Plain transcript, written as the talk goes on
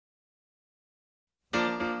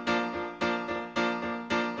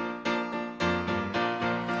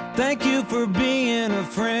Thank you for being a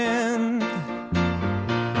friend.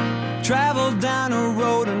 Travel down a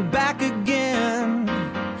road and back again.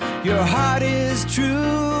 Your heart is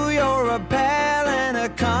true, you're a pal and a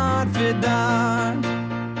confidant.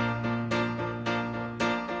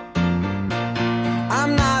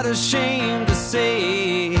 I'm not ashamed to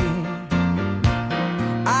say,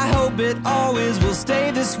 I hope it always will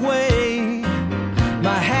stay this way.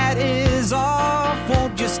 My hat is off,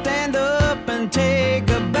 won't you stand up and take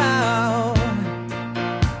a bow?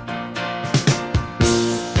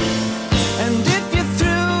 And if you threw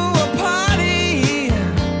a party,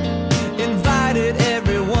 invited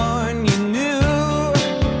everyone you knew,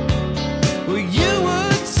 well, you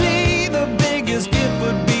would see the biggest gift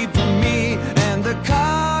would be from me, and the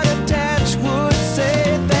card attached would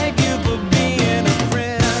say, thank you for being a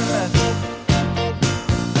friend.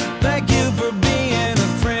 Thank you for being a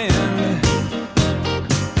friend.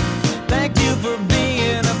 Thank you for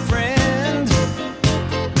being a friend.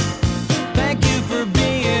 Thank you for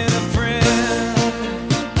being a friend.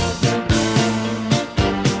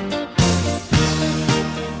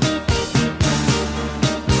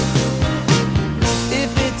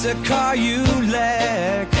 If it's a car you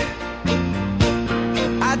lack,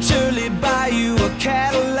 I'd surely buy you a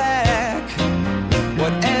Cadillac.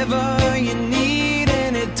 Whatever you need,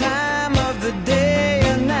 any time of the day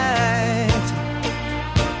or night.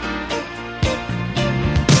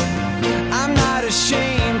 I'm not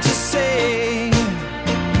ashamed to say,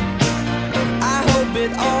 I hope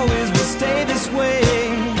it always will stay this way.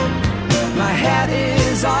 My hat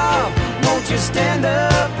is off, won't you stand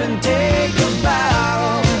up and take a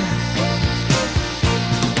bow?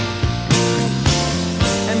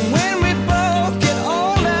 And when we both get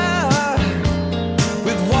older,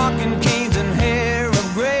 with walking canes and hair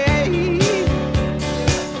of gray,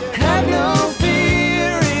 have no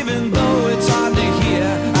fear, even though it's hard to hear,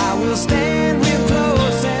 I will stand real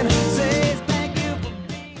close and say thank you for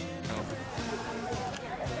being.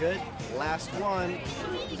 Good. Last one.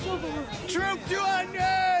 Troop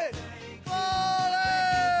 200!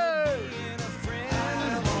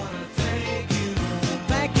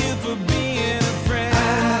 Thank you for being a friend. I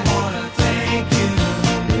wanna thank you.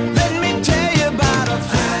 Let me tell you about a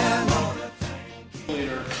friend.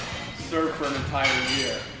 Leader serve for an entire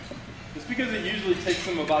year. It's because it usually takes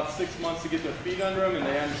them about 6 months to get their feet under them and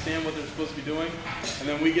they understand what they're supposed to be doing, and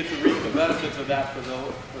then we get to reap the benefits of that for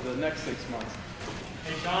the next 6 months.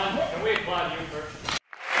 Hey John, can we applaud you first?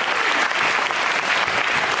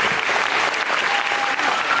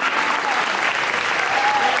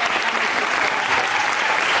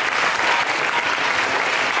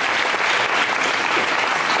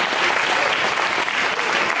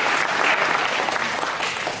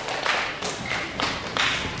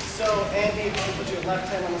 So, Andy, if you put your left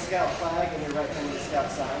hand on the scout flag and your right hand on the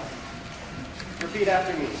scout sign. Repeat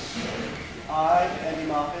after me. I, Andy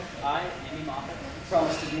Moffit,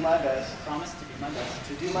 promise to do my best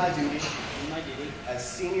to do my duty as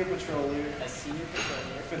senior patrol leader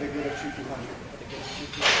for the good of Troop 200.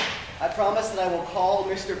 I promise that I will call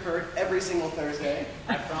Mr. Perk every single Thursday.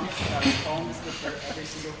 I promise that I will call Mr. Perk every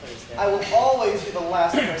single Thursday. I will always be the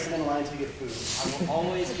last person in line to get food. I will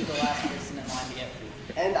always be the last person in line to get food.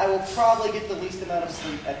 And I will probably get the least amount of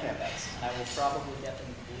sleep at campouts. And I will probably get the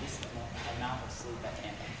least amount of sleep at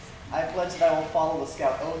campus. I pledge that I will follow the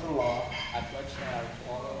Scout oath and law I pledge that I will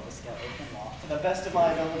follow the Scout oath and law to the best of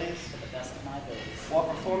my abilities to the best of my abilities while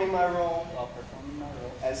performing my role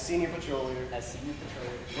as as senior patrol leader senior patrol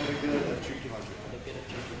leader for the good of Troop 200. for the good of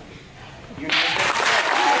Troop 200. Your name is